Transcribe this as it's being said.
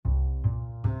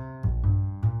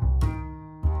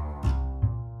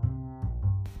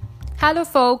Hello,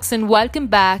 folks, and welcome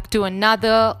back to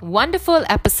another wonderful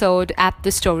episode at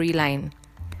the Storyline.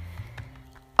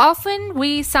 Often,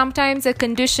 we sometimes are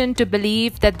conditioned to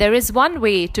believe that there is one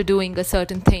way to doing a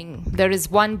certain thing. There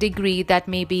is one degree that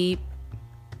maybe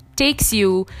takes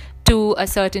you to a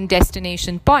certain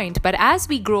destination point. But as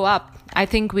we grow up, I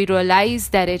think we realize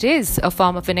that it is a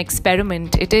form of an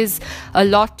experiment. It is a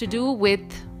lot to do with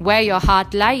where your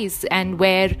heart lies and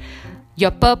where your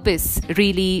purpose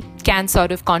really can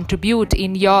sort of contribute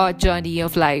in your journey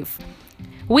of life.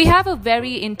 We have a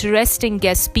very interesting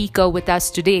guest speaker with us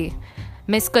today,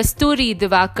 Ms. Kasturi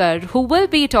Divakar, who will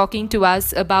be talking to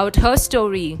us about her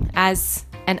story as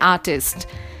an artist.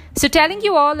 So, telling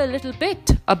you all a little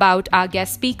bit about our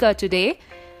guest speaker today,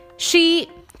 she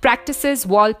practices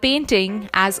wall painting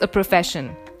as a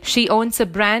profession. She owns a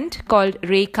brand called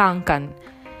Rekhankan.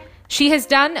 She has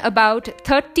done about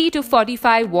 30 to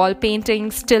 45 wall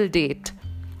paintings till date.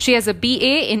 She has a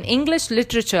BA in English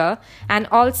literature and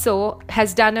also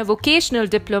has done a vocational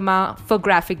diploma for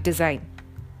graphic design.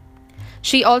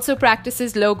 She also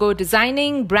practices logo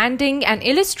designing, branding, and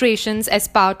illustrations as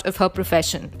part of her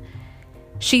profession.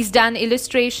 She's done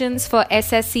illustrations for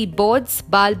SSC boards,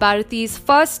 Bal Bharati's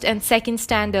first and second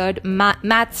standard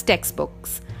maths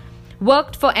textbooks.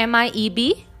 Worked for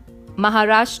MIEB,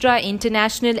 Maharashtra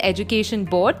International Education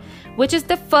Board, which is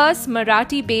the first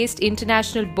Marathi-based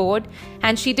international board,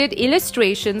 and she did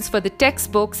illustrations for the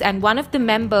textbooks and one of the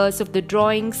members of the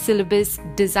drawing syllabus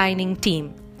designing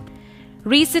team.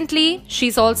 Recently,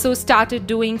 she's also started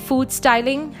doing food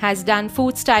styling, has done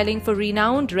food styling for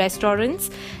renowned restaurants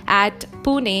at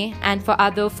Pune and for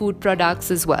other food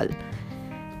products as well.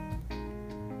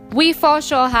 We for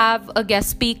sure have a guest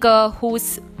speaker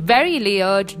who's very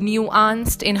layered,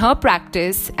 nuanced in her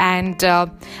practice, and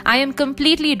I am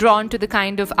completely drawn to the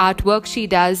kind of artwork she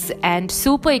does and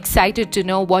super excited to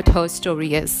know what her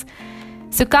story is.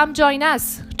 So come join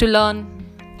us to learn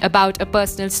about a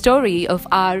personal story of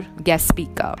our guest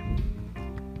speaker.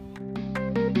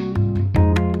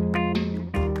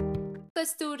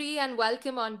 Kasturi, and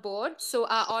welcome on board. So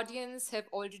our audience have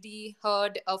already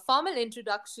heard a formal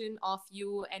introduction of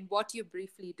you and what you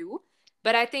briefly do.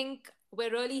 But I think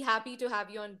we're really happy to have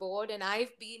you on board, and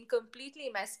I've been completely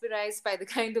mesmerized by the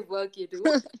kind of work you do.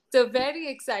 So very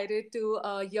excited to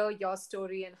hear your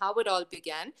story and how it all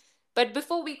began. But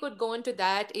before we could go into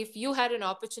that, if you had an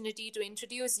opportunity to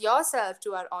introduce yourself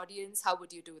to our audience, how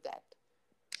would you do that?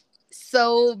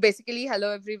 So basically,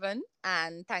 hello everyone,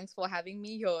 and thanks for having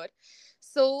me here.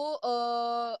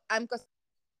 I'm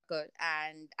Kasur,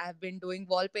 and I've been doing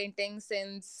wall painting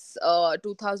since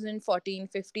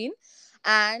 2014-15,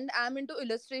 and I'm into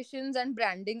illustrations and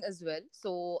branding as well.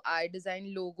 So I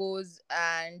design logos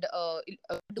and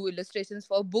do illustrations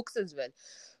for books as well.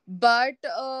 But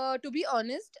to be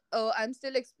honest, I'm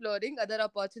still exploring other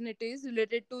opportunities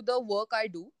related to the work I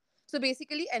do. So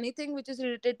basically, anything which is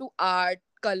related to art,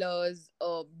 colors,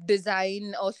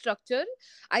 design, or structure,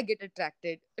 I get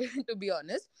attracted, to be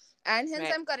honest. And hence,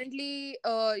 Right. I'm currently,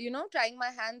 trying my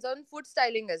hands on food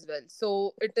styling as well.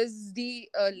 So it is the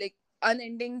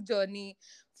unending journey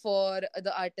for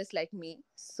the artist like me.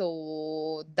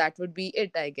 So that would be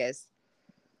it, I guess.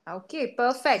 Okay,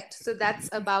 perfect. So that's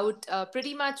about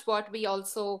pretty much what we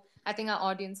also, I think our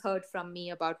audience heard from me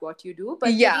about what you do.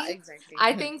 But Yeah, maybe exactly.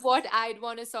 I think what I'd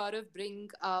want to sort of bring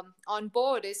on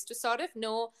board is to sort of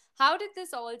know, how did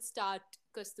this all start,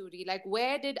 Kasturi? Like,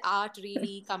 where did art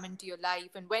really come into your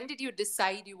life? And when did you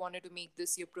decide you wanted to make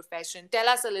this your profession? Tell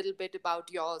us a little bit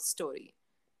about your story.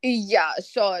 Yeah,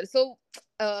 sure. So,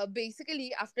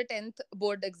 basically, after 10th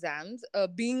board exams,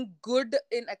 being good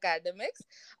in academics,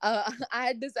 I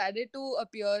had decided to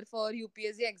appear for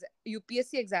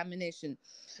UPSC examination.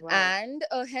 Wow. And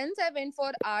hence, I went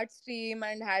for art stream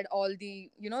and had all the,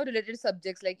 related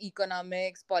subjects like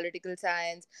economics, political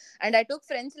science. And I took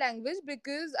French language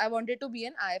because I wanted to be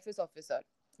an IFS officer.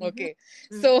 Mm-hmm. Okay.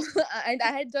 So, and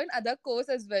I had joined other course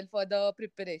as well for the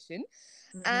preparation.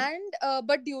 Mm-hmm. And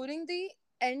but during the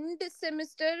end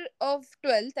semester of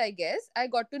 12th, I guess, I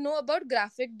got to know about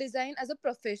graphic design as a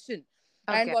profession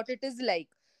and Okay. what it is like.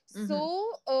 Mm-hmm.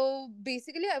 So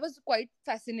basically, I was quite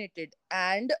fascinated,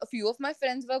 and a few of my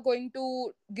friends were going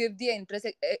to give the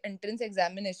entrance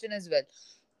examination as well.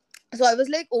 So I was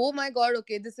like, oh my god,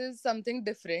 okay, this is something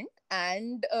different.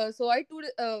 And so I too,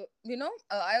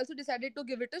 I also decided to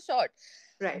give it a shot.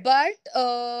 Right. But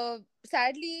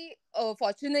sadly,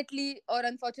 fortunately or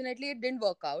unfortunately, it didn't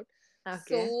work out.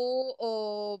 So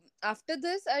Okay. after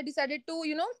this, I decided to,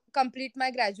 complete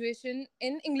my graduation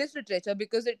in English literature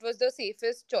because it was the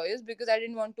safest choice, because I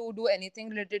didn't want to do anything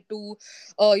related to,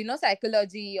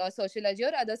 psychology or sociology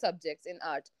or other subjects in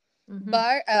art. Mm-hmm.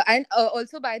 But and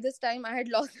also by this time I had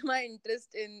lost my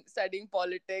interest in studying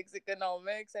politics,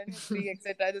 economics and history,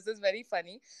 etc. This is very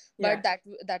funny, but Yeah.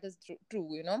 that is true,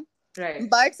 Right.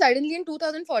 but suddenly in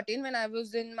 2014, when I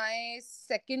was in my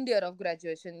second year of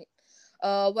graduation,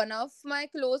 one of my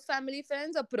close family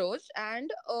friends approached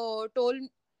and told,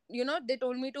 they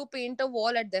told me to paint a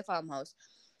wall at their farmhouse.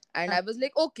 And I was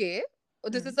like, okay,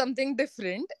 this is Mm-hmm. something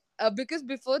different. Because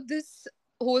before this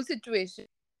whole situation,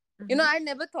 Mm-hmm. I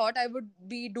never thought I would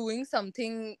be doing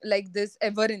something like this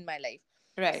ever in my life.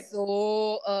 Right.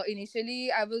 So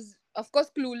initially, I was, of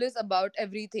course, clueless about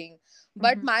everything.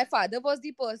 But Mm-hmm. my father was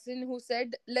the person who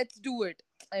said, let's do it.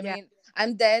 I Yeah. mean,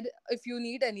 I'm there if you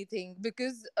need anything,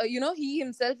 because, he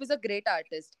himself is a great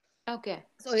artist. Okay.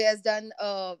 So he has done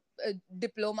a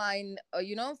diploma in,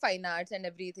 fine arts and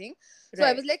everything. So I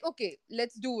Right. was like, okay,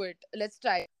 let's do it. Let's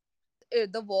try.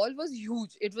 The wall was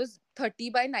huge. It was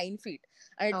 30 by 9 feet.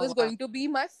 And it Oh was wow. going to be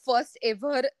my first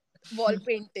ever wall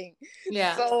painting.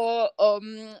 Yeah. So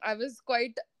I was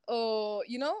quite,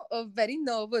 very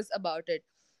nervous about it.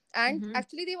 And Mm-hmm.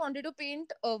 actually, they wanted to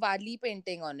paint a Varli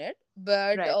painting on it.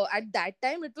 But Right. at that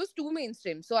time, it was too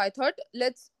mainstream. So I thought,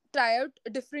 let's try out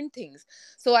different things.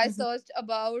 So I Mm-hmm. searched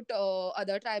about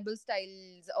other tribal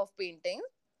styles of painting,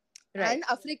 Right. and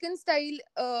African style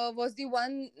was the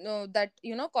one that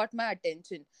caught my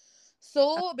attention.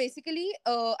 So basically,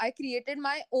 I created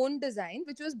my own design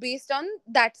which was based on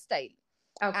that style.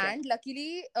 Okay. And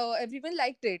luckily, everyone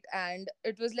liked it, and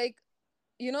it was like,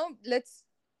 let's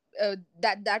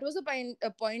that was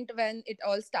a point when it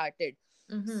all started.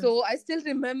 Mm-hmm. So I still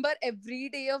remember every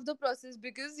day of the process,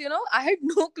 because I had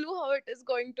no clue how it is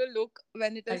going to look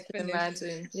when it I is can finished.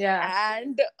 imagine. Yeah.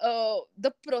 And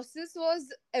the process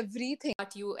was everything.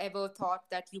 But you ever thought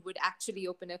that you would actually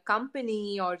open a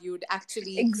company, or you'd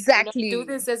actually, do Exactly.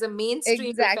 this as a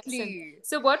mainstream profession? Exactly.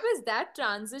 So what was that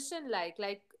transition like?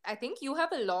 Like, I think you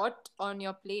have a lot on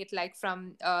your plate, like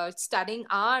from studying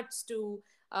arts to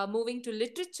moving to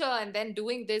literature and then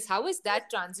doing this. How is that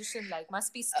transition like?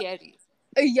 Must be scary.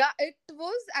 Yeah, it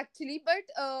was actually, but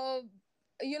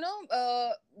you know uh,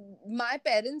 my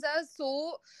parents are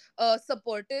so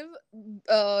supportive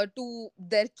to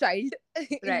their child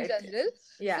in Right. general.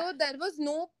 Yeah. So there was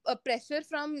no pressure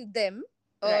from them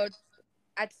Right.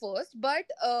 at first. But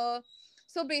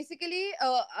so basically,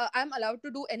 I'm allowed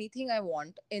to do anything I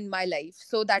want in my life.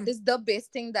 So that is the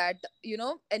best thing that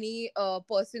any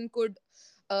person could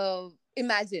uh,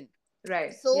 imagine.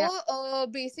 Right. So Yeah.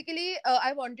 basically,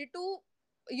 I wanted to,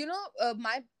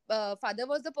 my father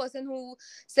was the person who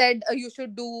said, you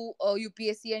should do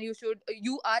UPSC, and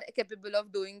you are capable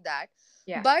of doing that.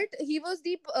 Yeah. But he was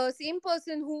the same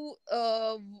person who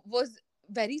was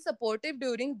very supportive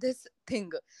during this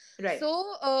thing. Right.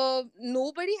 So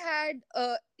nobody had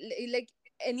like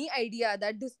any idea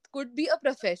that this could be a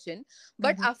profession.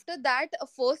 But Mm-hmm. after that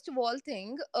first wall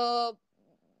thing,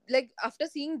 like after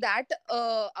seeing that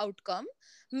outcome,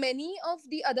 many of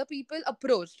the other people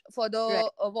approached for Right.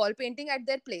 the wall painting at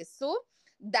their place. So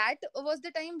that was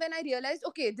the time when I realized,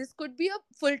 okay, this could be a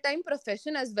full time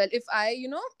profession as well if I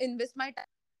invest my time.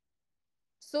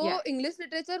 Yeah. So English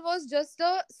literature was just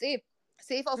a safe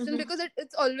option, Mm-hmm. because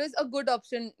it's always a good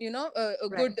option, a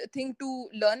Right. good thing to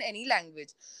learn any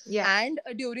language. Yeah. And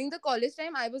during the college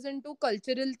time, I was into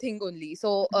cultural thing only.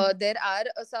 So Mm-hmm. there are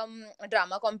some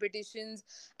drama competitions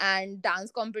and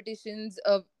dance competitions,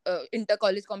 inter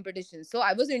college competitions. So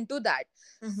I was into that.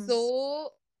 Mm-hmm.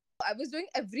 So I was doing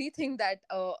everything that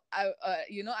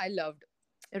I loved.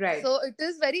 Right. So it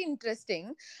is very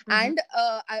interesting. Mm-hmm. And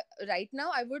right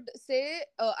now I would say,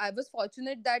 I was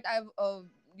fortunate that I've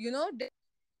did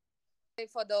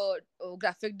for the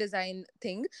graphic design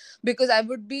thing, because I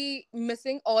would be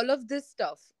missing all of this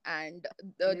stuff, and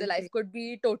the life Absolutely. could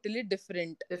be totally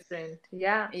different. Different.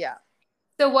 Yeah. Yeah.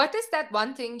 So, what is that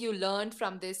one thing you learned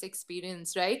from this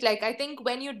experience, right? Like, I think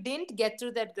when you didn't get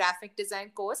through that graphic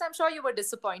design course, I'm sure you were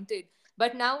disappointed.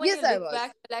 But now, when you Yes, I look was.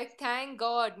 back, you're like, thank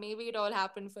God, maybe it all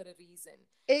happened for a reason,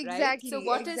 right? So, Exactly,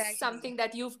 what is exactly. something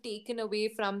that you've taken away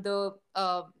from the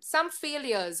some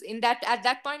failures in that at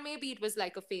that point? Maybe it was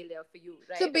like a failure for you,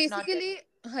 So right? Of not getting basically, it.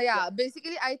 Yeah. yeah,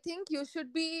 basically, I think you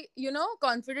should be,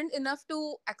 confident enough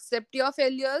to accept your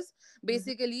failures, Hmm.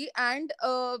 basically. And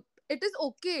it is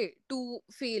okay to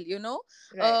fail,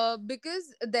 Right.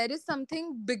 because there is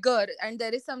something bigger, and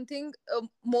there is something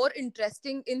more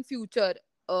interesting in future,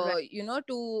 Right.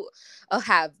 to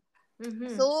have.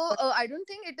 Mm-hmm. So I don't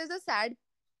think it is a sad.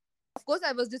 Of course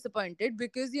I was disappointed,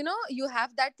 because you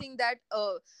have that thing that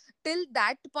till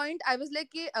that point I was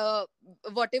like,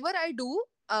 whatever I do,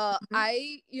 Mhm.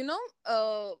 I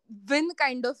win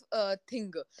kind of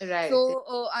thing. Right.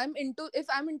 So I'm into, if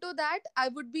I'm into that, I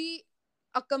would be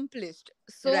accomplished.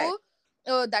 Right.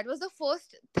 So that was the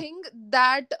first thing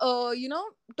that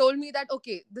told me that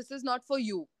okay, this is not for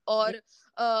you, or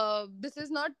Yeah. this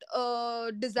is not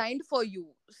designed for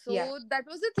you. Yeah. So that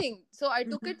was the thing. So I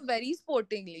took Mhm. it very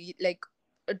sportingly, like,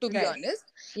 to be Right. honest.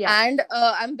 Yeah. And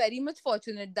I'm very much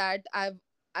fortunate that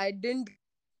I didn't,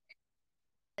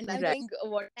 and I'm Right. doing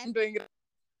what I'm doing.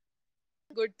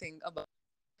 Good thing about.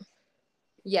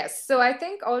 Yes. So I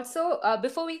think also,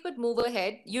 before we could move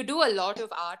ahead, you do a lot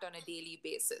of art on a daily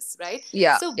basis, right?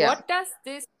 Yeah, So yeah, what does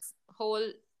this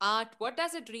whole art, what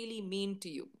does it really mean to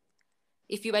you?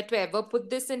 If you were to ever put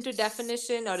this into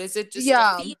definition, or is it just a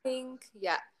yeah. feeling?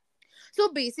 Yeah.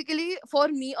 So basically, for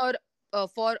me, or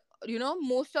for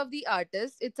most of the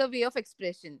artists, it's a way of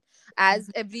expression, as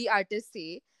Mhm. every artist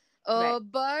say. Right.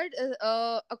 But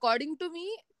according to me,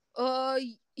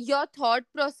 your thought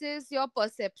process, your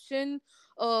perception,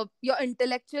 your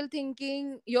intellectual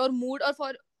thinking, your mood, or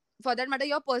for that matter,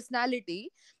 your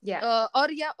personality, Yeah. or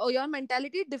yeah, or your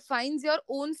mentality defines your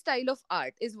own style of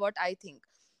art, is what I think.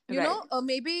 Right.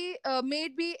 Maybe may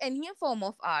it be any form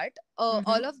of art. Mm-hmm.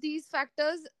 All of these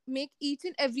factors make each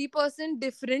and every person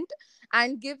different,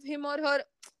 and give him or her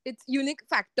its unique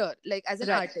factor, like as an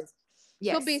Right. artist.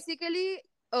 So Yes. basically,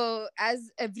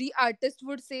 as every artist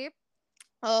would say,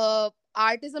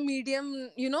 art is a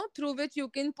medium, through which you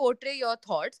can portray your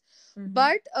thoughts. Mm-hmm.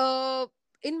 But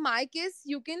in my case,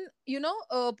 you can,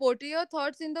 portray your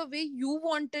thoughts in the way you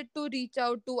wanted to reach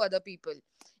out to other people.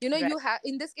 Right. You have,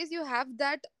 in this case, you have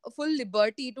that full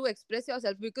liberty to express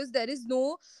yourself, because there is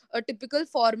no typical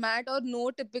format, or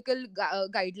no typical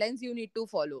guidelines you need to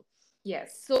follow.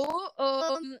 Yes. So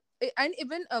and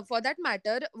even for that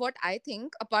matter, what I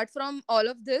think, apart from all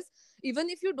of this, even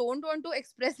if you don't want to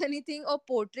express anything or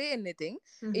portray anything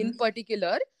in Mm-hmm.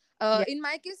 particular, Yeah. in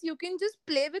my case, you can just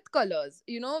play with colors,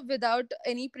 without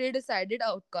any pre-decided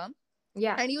outcome,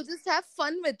 Yeah. and you just have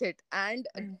fun with it. And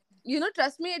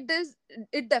trust me,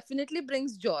 it definitely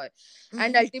brings joy,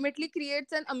 and Mm-hmm. ultimately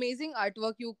creates an amazing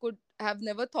artwork you could have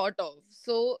never thought of.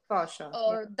 So For sure.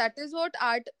 Yeah. that is what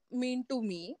art mean to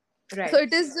me. So Right.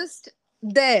 it is just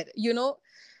there,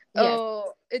 Yes.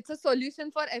 it's a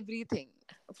solution for everything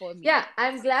for me. Yeah,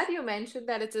 I'm glad you mentioned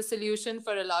that it's a solution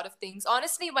for a lot of things.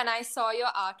 Honestly, when I saw your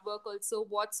artwork, also,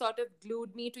 what sort of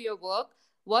glued me to your work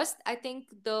was, I think,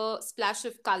 the splash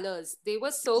of colors. They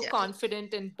were so Yeah,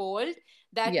 confident and bold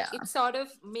that yeah, it sort of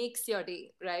makes your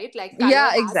day, right? Like, color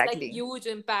yeah, has like exactly. huge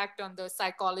impact on the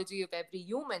psychology of every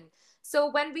human. So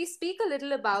when we speak a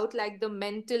little about like the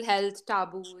mental health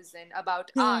taboos and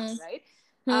about art, Hmm. right?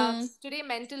 Hmm. Today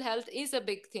mental health is a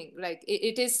big thing. Like,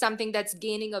 it is something that's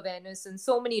gaining awareness in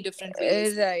so many different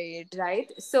ways, Right.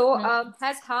 right? So Hmm.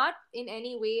 has heart in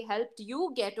any way helped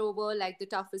you get over like the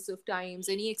toughest of times?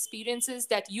 Any experiences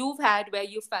that you've had where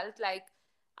you felt like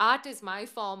art is my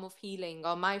form of healing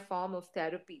or my form of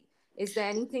therapy? Is there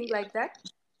anything like that?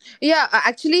 Yeah,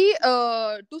 actually,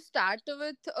 to start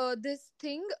with this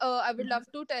thing, I would Mhm.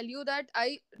 love to tell you that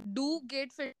I do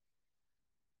get fit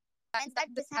that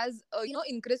this has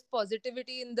increased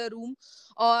positivity in the room,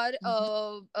 or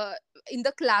Mhm. in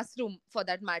the classroom, for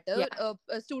that matter.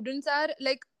 Yeah. Students are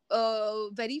like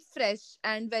very fresh,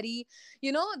 and very,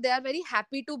 they are very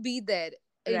happy to be there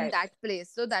in Right. that place.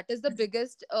 So that is the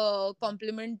biggest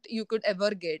compliment you could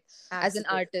ever get as an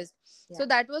Absolutely. artist. So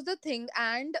Yeah. that was the thing.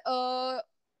 And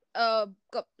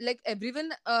like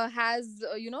everyone has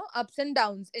ups and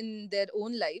downs in their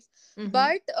own life. Mm-hmm.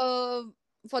 But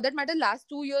for that matter, last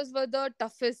 2 years were the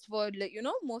toughest for, like,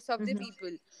 most of the Mm-hmm.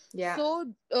 people. Yeah.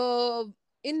 So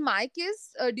in my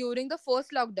case, during the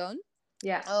first lockdown,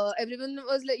 Yeah. everyone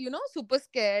was like, super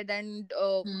scared. And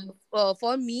Mm-hmm.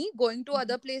 for me, going to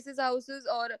other places houses,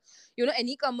 or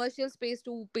any commercial space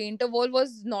to paint a wall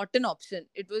was not an option.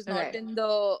 It was not Right. in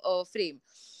the frame.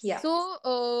 Yeah.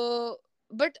 So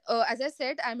but as I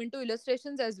said, I'm into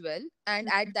illustrations as well. And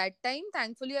at that time,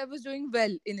 thankfully, I was doing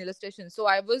well in illustrations, so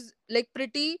I was like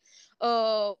pretty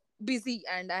uh busy,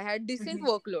 and I had decent Mm-hmm.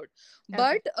 workload.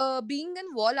 Okay. But being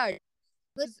in wall art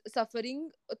was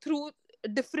suffering through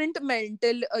different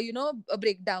mental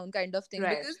breakdown kind of thing,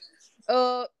 Right. because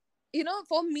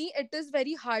for me, it is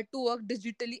very hard to work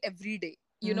digitally every day.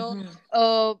 Mm-hmm.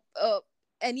 uh, uh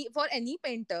any for any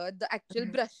painter, the actual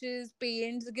Mm-hmm. brushes,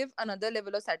 paints give another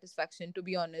level of satisfaction, to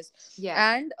be honest. Yeah.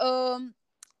 And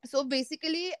so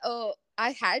basically,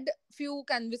 I had few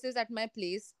canvases at my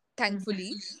place,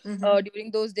 thankfully, Mm-hmm. Mm-hmm. during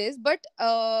those days. But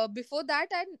before that,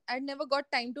 I'd never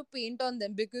got time to paint on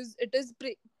them, because it is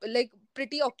like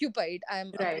pretty occupied.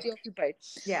 I'm Right. pretty occupied.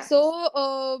 Yeah.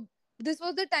 So this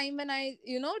was the time when I,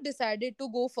 decided to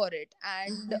go for it,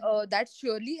 and Mm-hmm. that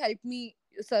surely helped me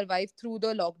survive through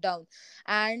the lockdown.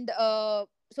 And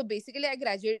so basically,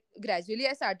 gradually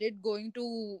I started going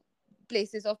to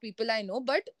places of people I know,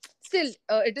 but still,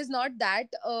 it is not that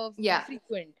Yeah.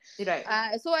 frequent.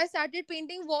 Right. So I started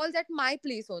painting walls at my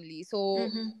place only. So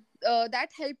Mm-hmm. that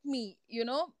helped me,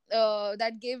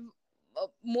 that gave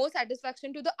more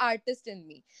satisfaction to the artist in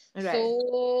me. Right.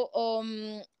 So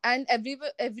and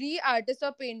every artist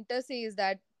or painter says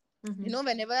that, Mm-hmm.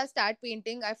 whenever I start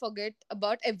painting, I forget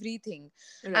about everything.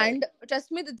 Right. And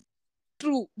trust me,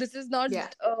 true, this is not Yeah.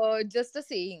 just a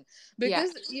saying, Yeah.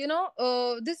 because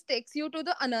this takes you to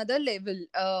the another level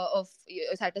of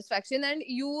satisfaction, and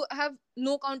you have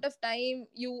no count of time.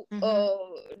 You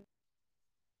Mm-hmm.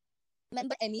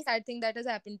 remember any sad thing that has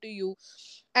happened to you.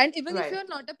 And even if Right. you're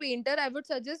not a painter, I would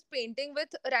suggest painting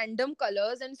with random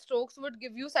colors and strokes would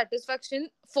give you satisfaction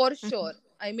for Mm-hmm. sure.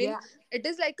 I mean, Yeah. it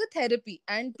is like a therapy,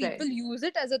 and people Right. use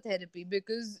it as a therapy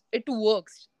because it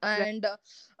works. Right. And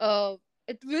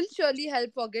it will surely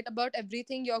help forget about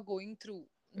everything you're going through.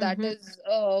 That Mm-hmm. is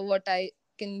what I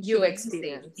can You've surely say.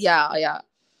 experienced. Yeah, yeah.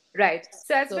 Right.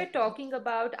 So, as we're So, talking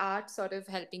about art sort of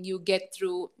helping you get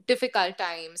through difficult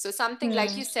times, so something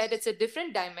like hmm, you said, it's a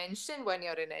different dimension when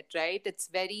you're in it, right?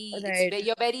 right.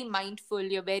 You're very mindful,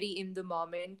 you're very in the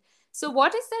moment. So,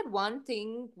 what is that one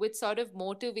thing which sort of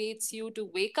motivates you to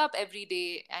wake up every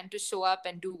day and to show up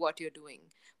and do what you're doing?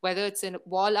 Whether it's in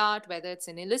wall art, whether it's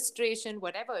in illustration,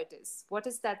 whatever it is. What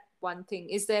is that one thing?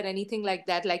 Is there anything like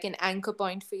that, like an anchor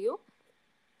point for you?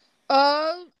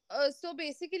 So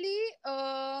basically,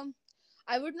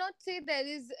 I would not say there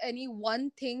is any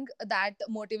one thing that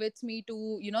motivates me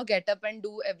to, get up and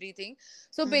do everything.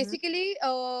 So Mm-hmm. basically,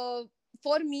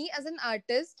 for me as an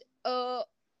artist,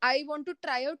 I want to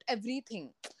try out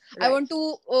everything. I Right. want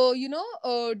to,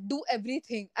 do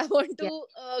everything. I want Yeah.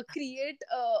 to create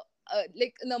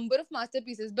like a number of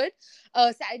masterpieces. But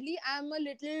sadly, I'm a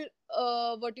little,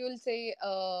 what you will say,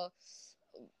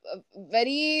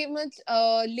 very much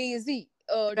lazy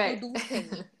to Right. do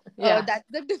things. Yeah. That's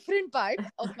the different part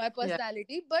of my Yeah.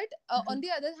 personality. But Mhm. on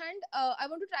the other hand, I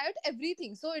want to try out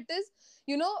everything. So it is,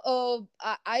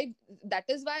 I that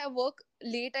is why I work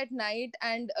late at night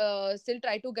and still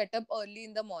try to get up early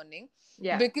in the morning,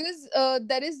 Yeah. because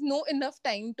there is no enough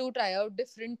time to try out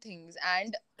different things,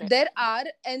 and Right. there are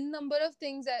n number of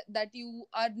things that you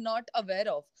are not aware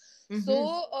of. So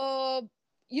Mm-hmm.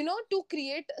 to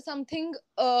create something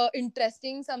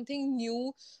interesting, something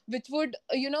new, which would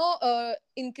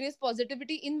increase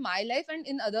positivity in my life and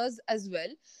in others as well.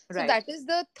 So Right. that is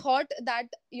the thought that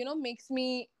makes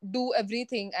me do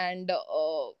everything, and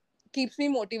keeps me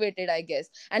motivated, I guess.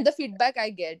 And the feedback I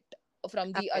get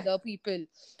from the Okay. other people,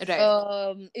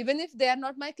 Right. even if they are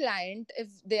not my client, if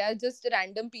they are just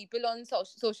random people on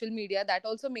social media, that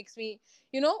also makes me,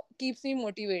 keeps me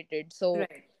motivated. So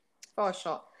Right. For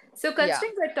sure. So, yeah.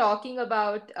 considering we're talking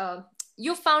about,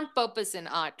 you found purpose in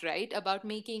art, right? About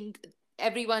making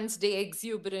everyone's day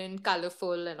exuberant,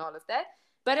 colorful, and all of that.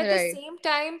 But at the Right. same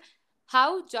time,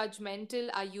 how judgmental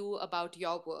are you about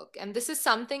your work? And this is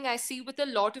something I see with a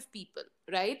lot of people,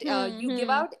 right? Hmm, You give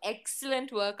hmm, out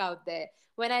excellent work out there.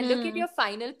 When I look at hmm. your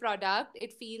final product,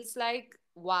 it feels like,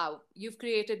 wow, you've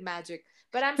created magic.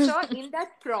 But I'm sure in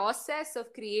that process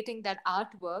of creating that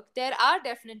artwork, there are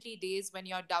definitely days when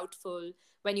you're doubtful,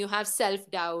 when you have self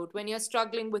doubt, when you're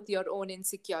struggling with your own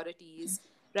insecurities,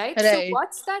 right? So, Right.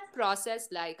 what's that process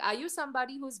like? Are you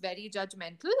somebody who's very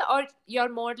judgmental, or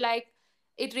you're more like,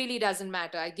 it really doesn't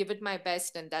matter? I give it my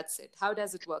best and that's it. How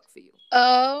does it work for you?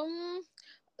 Um.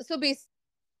 So basically,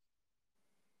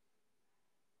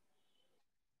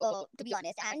 to be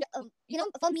honest, and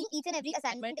for me, each and every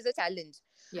assignment is a challenge.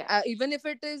 Yeah. Even if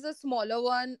it is a smaller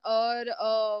one, or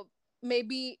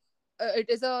maybe it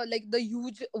is a like the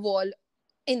huge wall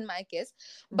in my case.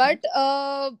 Mm-hmm. But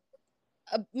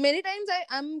many times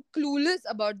I am clueless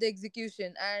about the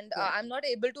execution, and Yeah. I'm not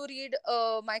able to read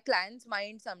my client's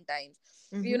mind sometimes.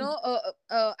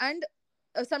 Mm-hmm. And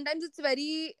sometimes it's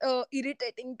very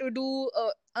irritating to do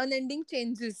unending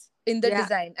changes in the Yeah.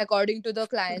 design according to the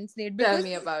client's need, Tell because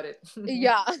me about it.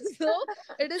 yeah. So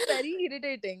it is very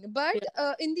irritating, but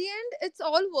Yeah. in the end it's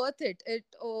all worth it.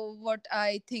 What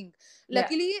I think, Yeah.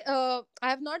 luckily, I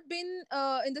have not been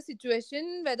in the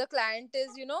situation where the client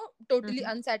is totally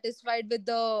Mm-hmm. unsatisfied with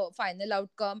the final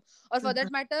outcome, or for Mm-hmm.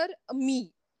 that matter,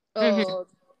 me. Mm-hmm.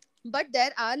 But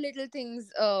there are little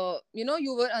things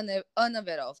you were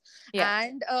unaware of, Yeah.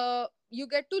 and you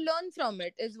get to learn from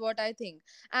it, is what I think.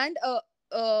 And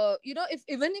if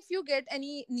even if you get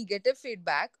any negative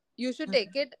feedback, You should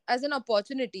take Mhm. it as an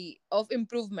opportunity of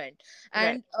improvement. Right.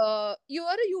 And you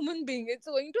are a human being,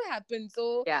 it's going to happen. So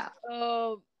Yeah.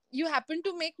 uh, you happen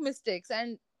to make mistakes,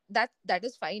 and that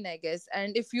is fine, I guess.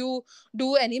 And if you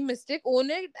do any mistake, own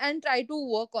it and try to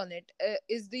work on it,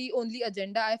 is the only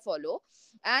agenda I follow.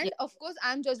 Yeah. And of course,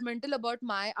 I'm judgmental about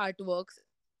my artworks.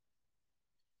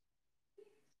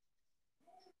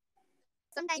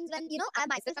 Sometimes when I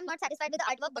myself am not satisfied with the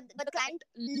artwork, but the client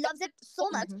loves it so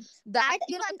much Mhm. that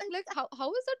I'm like, how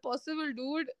is that possible,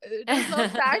 dude? It is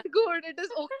not that good, it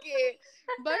is okay.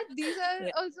 But these are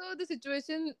Yeah. also the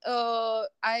situation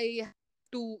I have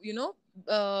to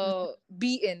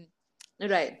be in.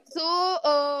 Right. So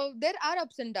there are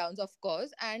ups and downs, of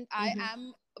course, and I Mhm. am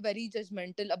very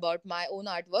judgmental about my own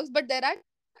artworks. But there are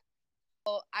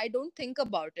I don't think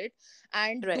about it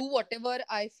and Right. do whatever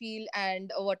I feel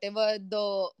and whatever the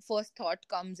first thought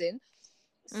comes in.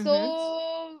 Mhm. So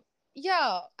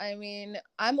yeah, I mean,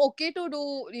 I'm okay to do,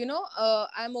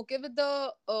 I'm okay with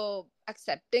the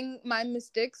accepting my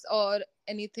mistakes or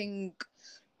anything,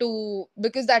 to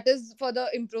because that is for the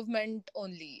improvement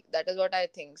only. That is what I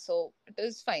think. So it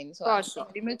is fine. So For I'm sure.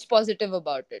 very much positive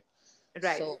about it.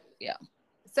 Right. So yeah.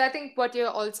 So I think what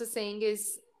you're also saying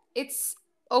is it's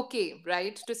okay,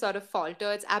 right, to sort of falter.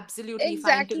 It's absolutely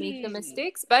fine to make the Exactly.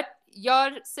 mistakes, but your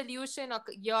solution or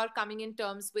your coming in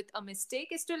terms with a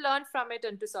mistake is to learn from it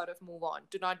and to sort of move on,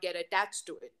 to not get attached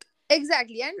to it.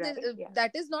 Exactly, and Right? Yeah.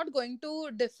 that is not going to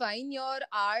define your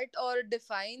art or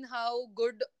define how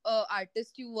good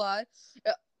artist you are.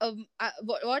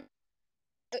 What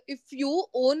if you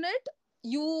own it?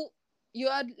 You you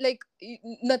are like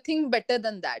nothing better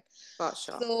than that. For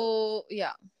sure. So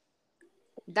yeah,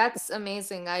 That's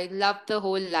amazing. I love the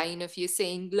whole line of you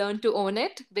saying learn to own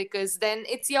it, because then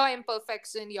it's your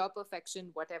imperfection, your perfection,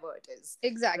 whatever it is.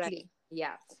 Right. exactly.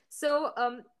 Yeah. So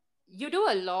you do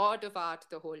a lot of art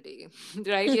the whole day,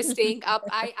 right? You're staying up.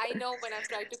 I know when I've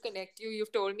tried to connect you,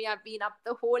 you've told me I've been up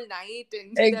the whole night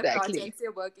and the Exactly. projects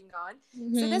you're working on.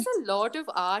 So Hmm. there's a lot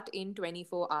of art in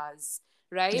 24 hours,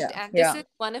 right? Yeah, And this yeah. is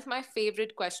one of my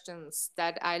favorite questions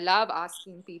that I love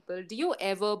asking people. Do you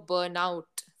ever burn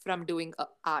out from doing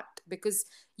art? Because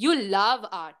you love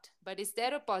art, but is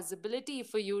there a possibility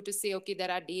for you to say, okay,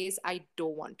 there are days I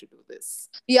don't want to do this?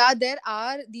 Yeah, there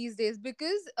are these days,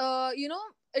 because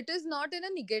it is not in a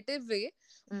negative way,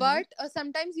 Mm-hmm. but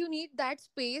sometimes you need that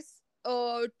space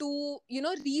to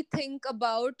rethink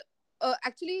about.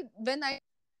 Actually, when I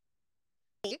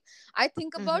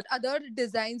think Mm-hmm. about other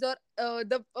designs or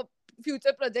the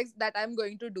future projects that I'm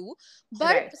going to do,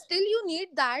 but Right. still you need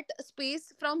that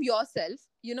space from yourself,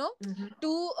 Mm-hmm.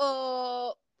 to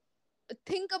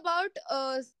think about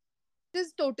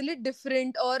is totally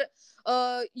different, or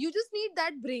you just need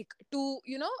that break to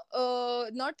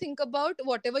not think about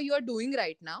whatever you are doing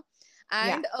right now.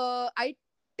 Yeah. And I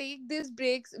take these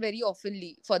breaks very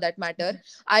oftenly, for that matter.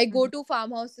 Mm-hmm. I go Mm-hmm. to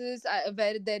farmhouses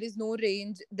where there is no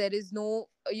range, there is no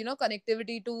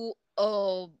connectivity to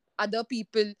other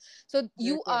people. So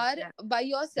you Brilliant. are Yeah. by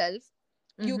yourself.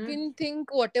 You Mm-hmm. can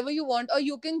think whatever you want, or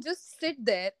you can just sit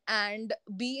there and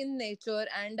be in nature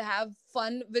and have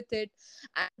fun with it.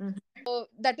 Mm-hmm.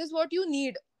 That is what you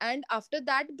need. And after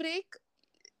that break,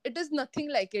 it is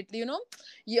nothing like it.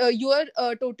 You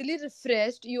are totally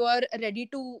refreshed, you are ready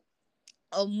to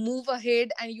move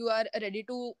ahead, and you are ready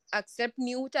to accept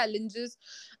new challenges.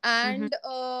 Mm-hmm. And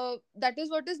that is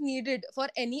what is needed for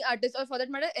any artist, or for that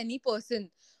matter any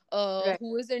person Right.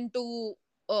 who is into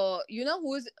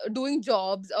who is doing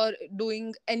jobs or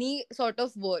doing any sort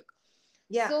of work.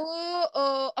 Yeah. So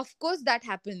of course that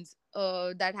happens.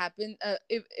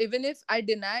 Even if I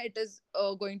deny, it is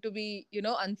going to be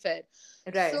unfair.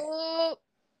 Right. So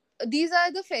these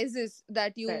are the phases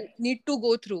that Right. you need to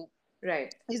go through,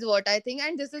 Right. is what I think,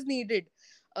 and this is needed.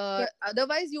 Yeah.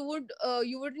 Otherwise you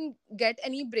wouldn't get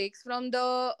any breaks from the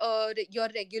your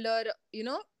regular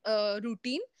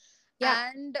routine.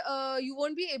 Yeah. And you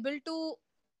won't be able to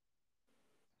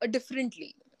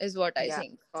differently, is what I Yeah.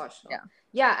 think. For sure. Yeah,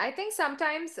 Yeah. I think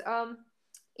sometimes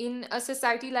in a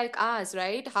society like ours,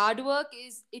 right, hard work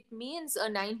is, it means a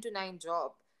 9 to 9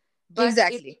 job, but it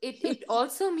exactly. it it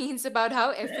also means about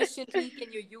how efficiently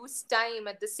can you use time,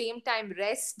 at the same time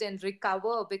rest and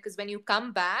recover, because when you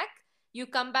come back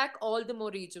all the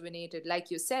more rejuvenated, like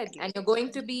you said, and you're going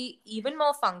to be even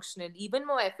more functional, even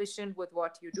more efficient with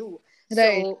what you do.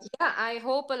 Right. So yeah, I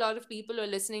hope a lot of people who are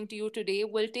listening to you today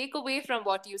will take away from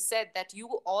what you said, that you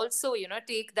also,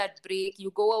 take that break,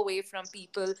 you go away from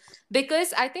people,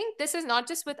 because I think this is not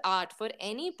just with art. For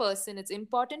any person, it's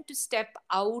important to step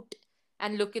out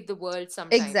and look at the world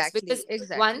sometimes. Exactly, Because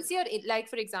once exactly. you're like,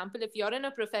 for example, if you're in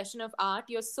a profession of art,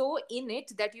 you're so in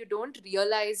it that you don't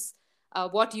realize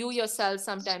what you yourself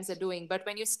sometimes are doing. But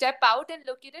when you step out and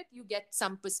look at it, you get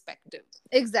some perspective,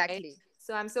 right? Exactly.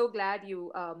 So I'm so glad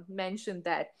you mentioned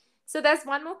that. So there's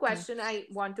one more question I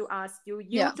want to ask you.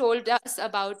 You Yeah. told us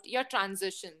about your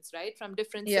transitions, right, from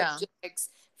different Yeah. subjects,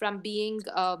 from being,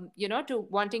 to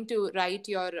wanting to write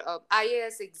your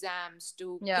IAS exams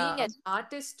to being Yeah. an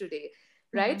artist today,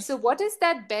 Hmm. right? So what is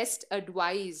that best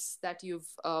advice that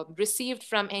you've received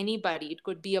from anybody? It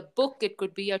could be a book, it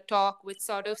could be a talk, which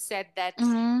sort of said that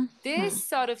Hmm. this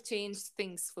sort of changed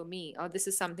things for me, or this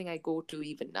is something I go to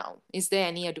even now. Is there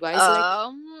any advice like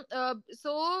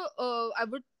I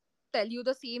would tell you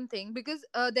the same thing, because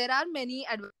there are many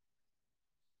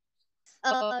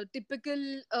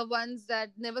typical ones that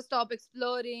never stop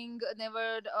exploring,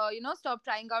 never stop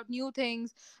trying out new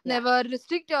things, yeah? never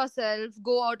restrict yourself,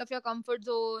 go out of your comfort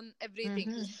zone,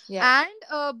 everything. Mm-hmm. Yeah.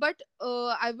 And but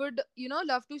I would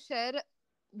love to share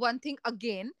one thing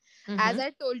again. As Mm-hmm. I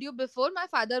told you before, my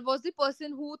father was the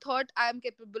person who thought I am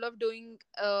capable of doing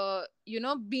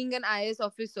being an IS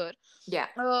officer. Yeah.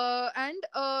 And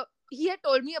he had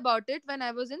told me about it when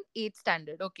I was in 8th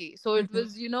standard. Okay, so it Mm-hmm.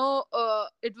 was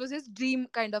it was his dream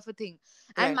kind of a thing.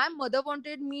 And Right. my mother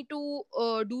wanted me to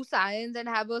do science and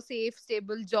have a safe,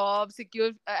 stable job,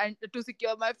 secure, and to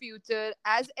secure my future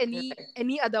as Right.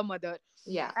 any other mother.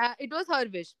 Yeah. It was her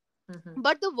wish. Mm-hmm.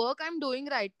 But the work I'm doing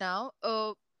right now,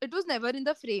 it was never in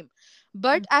the frame.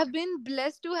 But I've been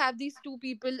blessed to have these two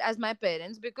people as my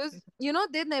parents, because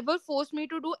they never forced me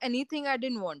to do anything I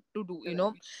didn't want to do, Right.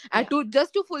 and Yeah. to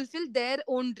just to fulfill their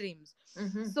own dreams.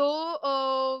 Mm-hmm.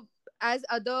 So as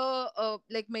other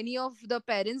like many of the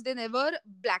parents, they never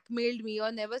blackmailed me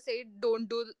or never said don't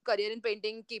do career in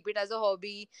painting, keep it as a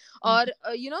hobby. Or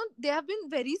Mm-hmm. they have been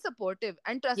very supportive,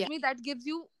 and trust Yeah. me, that gives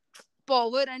you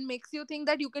power and makes you think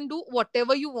that you can do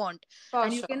whatever you want, For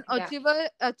and you sure. can Yeah.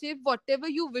 achieve whatever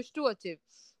you wish to achieve.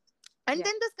 And Yeah.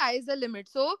 then the sky is the limit.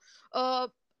 So uh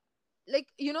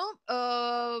like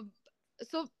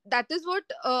so that is what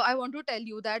I want to tell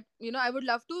you, that I would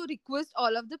love to request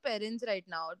all of the parents right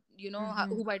now,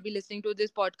 Mm-hmm. who might be listening to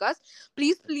this podcast.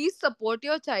 Please support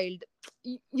your child.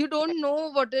 You don't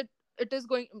know what it is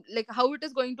going, like how it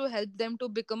is going to help them to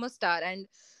become a star. And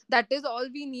that is all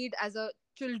we need as a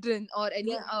children, or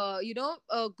any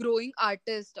Yeah. growing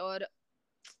artist, or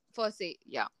for say,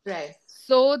 yeah. Right.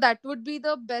 So that would be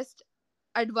the best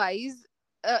advice.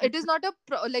 It is not a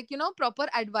proper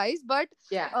advice, but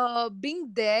Yeah. being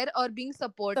there or being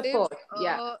supportive, Support.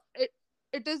 Yeah.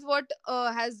 it is what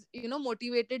has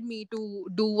motivated me to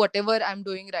do whatever I'm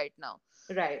doing right now.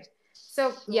 Right.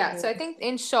 So, yeah, so So I think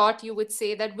in short, you would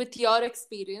say that with your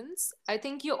experience, I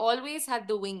think you always had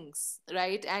the wings,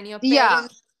 right? And your yeah,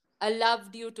 parents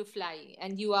allowed you to fly,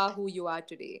 and you are who you are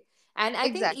today. And I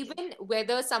think exactly, even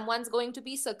whether someone's going to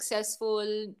be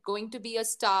successful, going to be a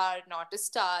star, not a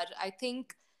star, I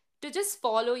think to just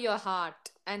follow your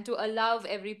heart and to allow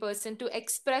every person to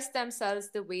express themselves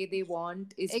the way they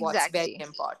want is what's very exactly,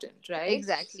 important, right?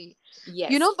 exactly. Yes.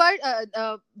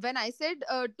 But when I said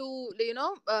to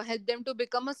help them to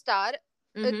become a star,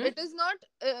 Mm-hmm. it is not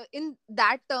in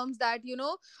that terms that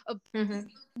Mm-hmm.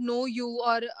 know you,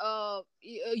 or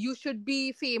you should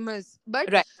be famous.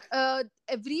 But Right.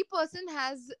 every person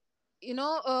has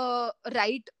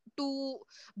right to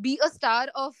be a star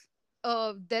of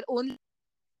their own,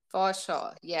 For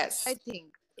sure. I Yes.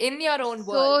 think. In your own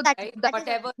world, So right? that is,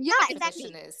 Whatever yeah, your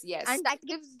definition exactly. is. Yes. And that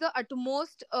gives the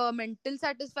utmost mental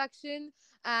satisfaction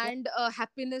Yeah. and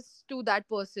happiness to that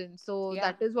person. So Yeah.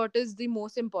 that is what is the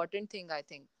most important thing, I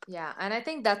think. Yeah. And I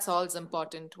think that's all's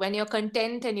important. When you're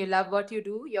content and you love what you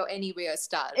do, you're anyway a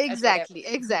star at whatever. Exactly,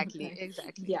 exactly,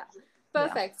 exactly. Yeah. Yeah,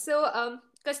 Perfect. So,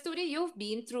 Kasturi, you've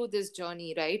been through this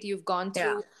journey, right? You've gone yeah.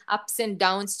 through ups and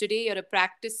downs. Today, you're a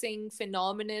practicing,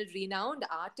 phenomenal, renowned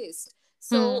artist.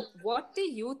 Hmm. So, what do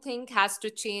you think has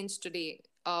to change today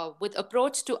with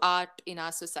approach to art in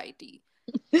our society?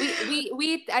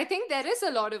 I think there is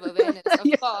a lot of awareness, of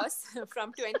Yeah, course,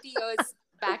 from 20 years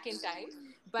back in time.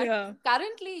 But yeah.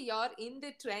 currently, you're in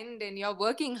the trend and you're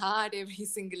working hard every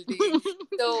single day.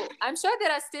 So I'm sure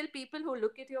there are still people who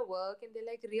look at your work and they're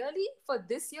like, really? For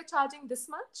this, you're charging this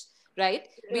much? Right?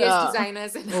 We as Yeah.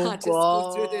 designers and Oh artists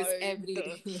go through this God. every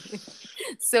day.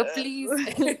 So please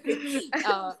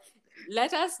uh,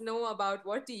 let us know about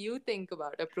what do you think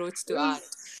about approach to art.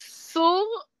 So,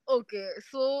 okay,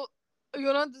 so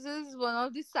this is one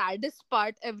of the saddest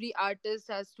part every artist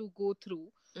has to go through.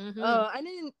 Mm-hmm.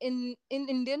 And in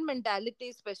Indian mentality,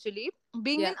 especially,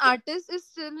 being Yeah. an artist is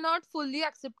still not fully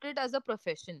accepted as a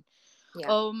profession.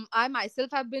 Yeah. I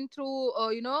myself have been through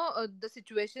the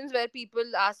situations where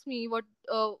people ask me what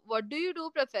do you do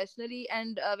professionally,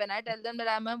 and when I tell them that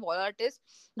I'm a wall artist,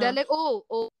 they're Huh. like,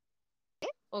 oh,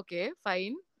 okay,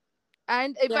 fine.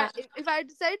 And if i Yeah. if I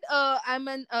said I'm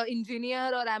an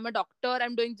engineer, or I'm a doctor,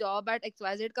 I'm doing job at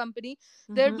XYZ company,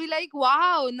 they'd Mm-hmm. be like,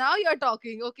 wow, now you're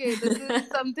talking, okay, this is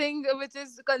something which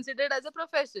is considered as a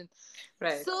profession.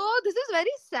 Right. So this is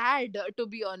very sad, to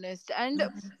be honest. And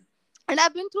Mm-hmm.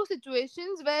 I've been through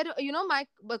situations where my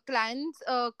clients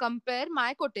compare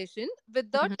my quotation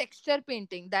with the Mm-hmm. texture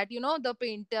painting that the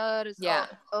painters Yeah.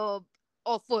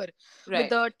 offer, with Right.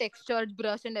 the textured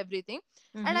brush and everything.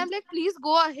 And Mm-hmm. I'm like, please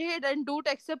go ahead and do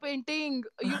texture painting.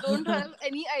 You don't have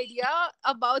any idea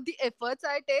about the efforts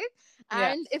I take.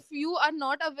 Yeah. And if you are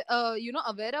not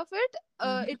aware of it,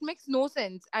 Mm-hmm. it makes no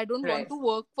sense. I don't want Right. to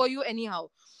work for you anyhow.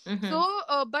 Mm-hmm.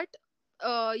 So but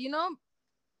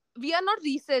we are not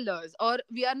resellers, or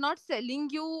we are not selling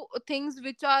you things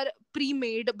which are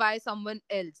pre-made by someone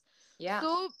else. Yeah.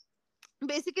 So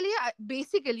I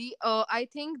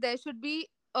think there should be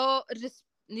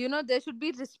there should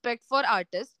be respect for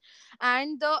artists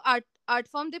and the art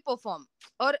form they perform,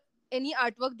 or any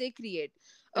artwork they create.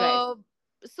 Right.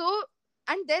 So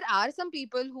and there are some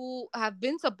people who have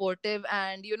been supportive,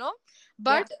 and Yeah.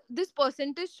 but this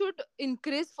percentage should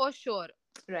increase for sure.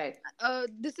 Right.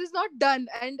 This is not done,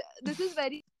 and this is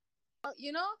very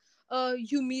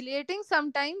humiliating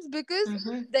sometimes, because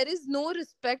Mm-hmm. there is no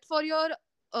respect for your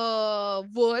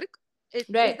work. It is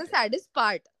the Right. saddest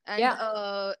part, and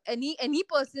Yeah. any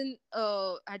person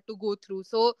had to go through.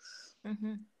 So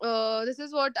Mm-hmm. this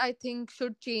is what I think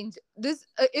should change. This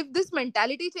If this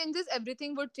mentality changes,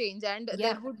 everything would change, and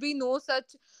there Yeah. would be no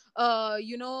such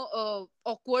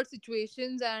awkward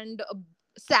situations and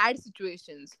sad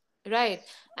situations. Right.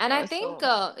 And I think,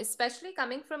 So especially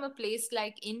coming from a place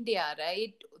like India,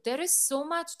 right, there is so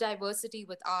much diversity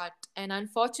with art. And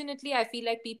unfortunately, I feel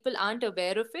like people aren't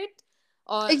aware of it,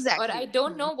 or I exactly.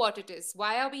 don't know what it is.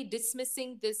 Why are we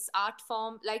dismissing this art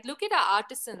form? Like, look at our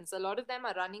artisans. A lot of them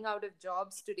are running out of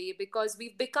jobs today because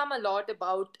we've become a lot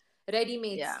about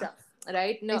ready-made Yeah, stuff,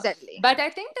 right? No, exactly. but I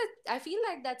think that I feel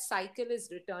like that cycle is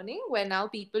returning, where now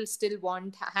people still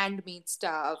want handmade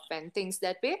stuff and things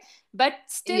that way. But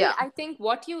still, Yeah, I think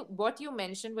what you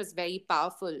mentioned was very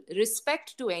powerful.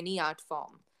 Respect to any art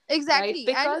form, right? exactly.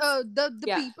 And Because the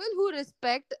yeah. people who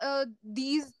respect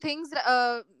these things,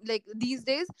 like these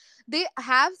days, they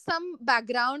have some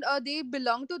background, or they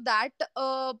belong to that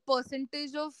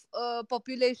percentage of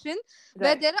population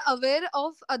where Right. they're aware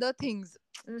of other things.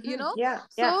 Mm-hmm. Yeah.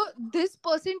 Yeah. So this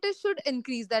percentage should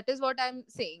increase. That is what I'm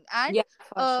saying. And Yeah,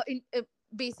 for sure.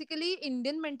 basically,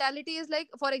 Indian mentality is like,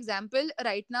 for example,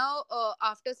 right now,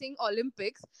 after seeing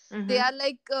Olympics, they Mm-hmm. are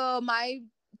like, my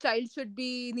child should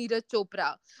be Neeraj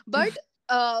Chopra. But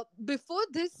before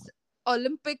this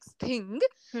Olympics thing,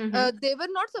 Mm-hmm. they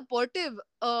were not supportive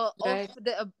of Right.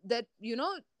 that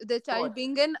the child Sport.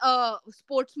 being an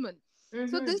sportsman. So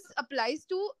Mm-hmm. this applies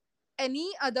to any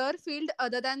other field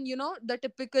other than the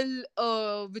typical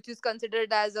which is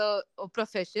considered as a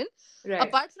profession. Right.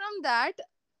 Apart from that,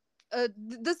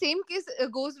 the same case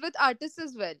goes with artists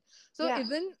as well. So Yeah.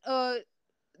 even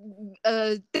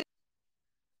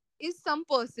is some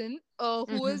person who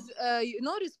Mm-hmm. is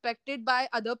respected by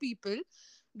other people,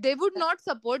 they would not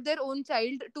support their own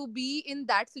child to be in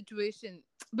that situation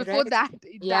before Right. that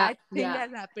Yeah. that thing Yeah.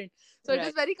 has happened. So it is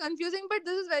Right. very confusing, but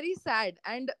this is very sad.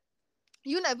 And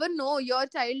you never know, your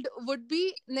child would be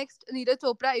next Neeraj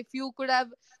Chopra if you could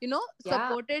have Yeah.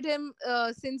 supported him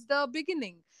since the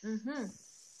beginning. Mm-hmm.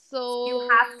 You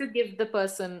have So to give the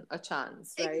person a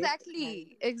chance, right?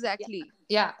 exactly, Yeah. exactly.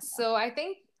 Yeah. So I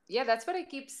think, yeah, that's what I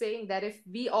keep saying, that if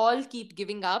we all keep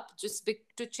giving up just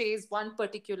to chase one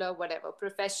particular, whatever,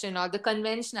 profession or the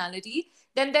conventionality,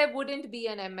 then there wouldn't be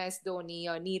an MS Dhoni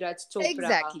or Neeraj Chopra,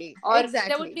 Exactly, or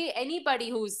there would exactly, be anybody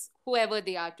who's whoever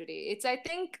they are today. It's, I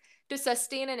think, to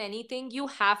sustain in anything, you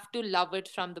have to love it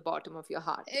from the bottom of your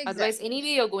heart. Otherwise, exactly,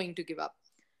 anyway, you're going to give up,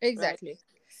 right? exactly.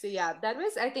 So yeah, that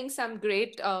was, I think, some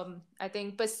great I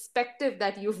think perspective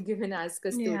that you've given us,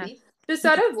 Yeah. Kasturi. To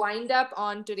sort of wind up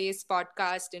on today's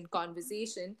podcast and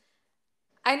conversation,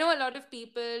 I know a lot of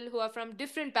people who are from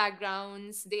different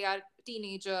backgrounds. They are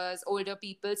teenagers, older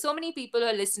people. So many people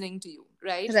are listening to you,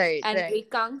 right? Right, And right.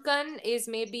 Rekankan is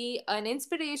maybe an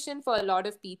inspiration for a lot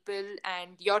of people,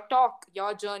 and your talk,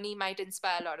 your journey might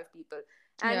inspire a lot of people.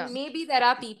 Yeah. And maybe there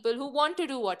are people who want to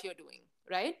do what you're doing,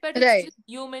 right? But it's Right. just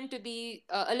human to be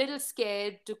a little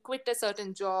scared to quit a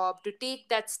certain job, to take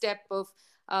that step of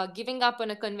giving up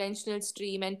on a conventional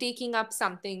stream and taking up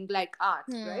something like art,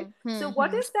 right? Hmm. So, Hmm.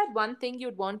 what Hmm. is that one thing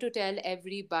you'd want to tell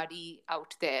everybody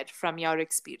out there from your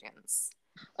experience?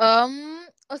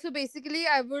 So basically,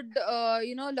 I would,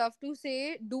 love to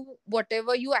say, do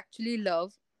whatever you actually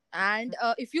love. And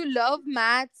if you love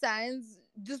math, science,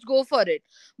 just go for it.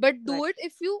 But Right. do it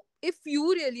if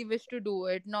you really wish to do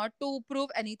it, not to prove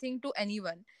anything to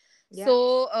anyone. Yeah.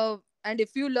 So, and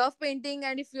if you love painting,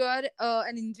 and if you are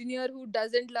an engineer who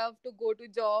doesn't love to go to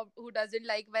job, who doesn't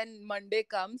like when Monday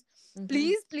comes,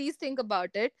 Mm-hmm. please think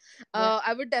about it. Yeah.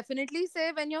 I would definitely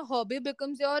say, when your hobby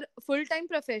becomes your full-time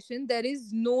profession, there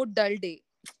is no dull day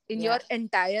in Yeah. your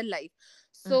entire life.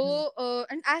 Mm-hmm. So,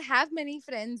 and I have many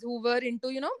friends who were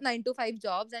into 9 to 5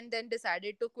 jobs, and then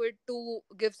decided to quit to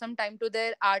give some time to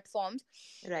their art forms.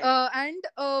 Right. And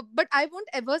But I won't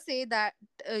ever say that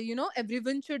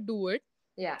everyone should do it.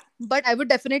 Yeah. But I would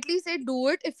definitely say, do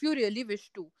it if you really wish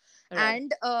to. Right.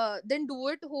 And then do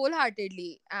it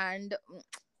wholeheartedly. And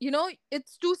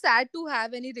it's too sad to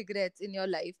have any regrets in your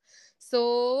life.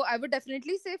 So I would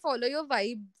definitely say, follow your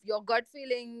vibe, your gut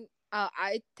feeling.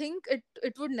 I think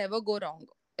it would never go wrong,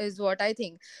 is what I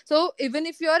think. So even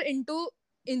if you're into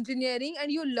engineering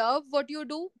and you love what you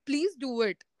do, please do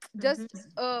it. Mm-hmm. Just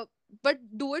but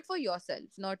do it for yourself,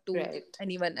 not to Right.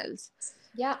 anyone else.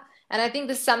 Yeah. And I think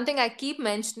this is something I keep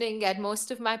mentioning at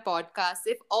most of my podcasts.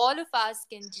 If all of us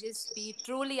can just be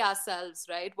truly ourselves,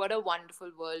 right? What a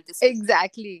wonderful world this would be,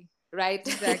 Exactly. right?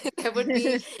 Exactly. There would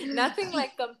be nothing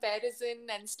like comparison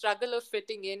and struggle of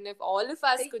fitting in. If all of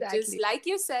us could just, Exactly. like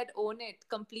you said, own it,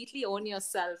 completely own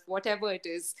yourself, whatever it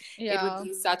is, it would Yeah.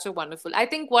 be such a wonderful. I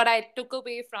think what I took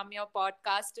away from your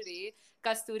podcast today,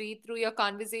 Kasturi, through your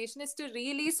conversation, is to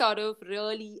really sort of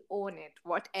really own it,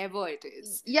 whatever it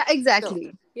is. Yeah, So,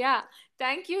 exactly. yeah,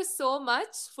 thank you so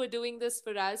much for doing this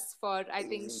for us, for I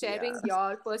think Yeah. sharing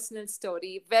your personal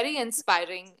story. Very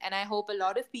inspiring, and I hope a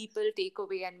lot of people take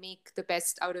away and make the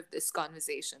best out of this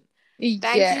conversation.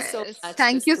 Thank you so Yes. much,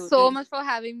 Thank you so Kasturi. much for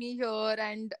having me here.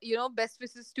 And, best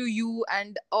wishes to you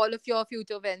and all of your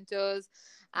future ventures.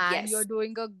 And you're Yes,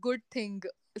 doing a good thing.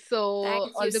 So,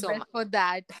 thank all you the so best much. for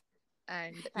that.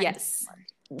 And thank you so Yes,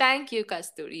 much. thank you,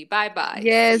 Kasturi. Bye bye. See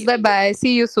Yes. you. Bye bye.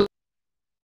 See you soon.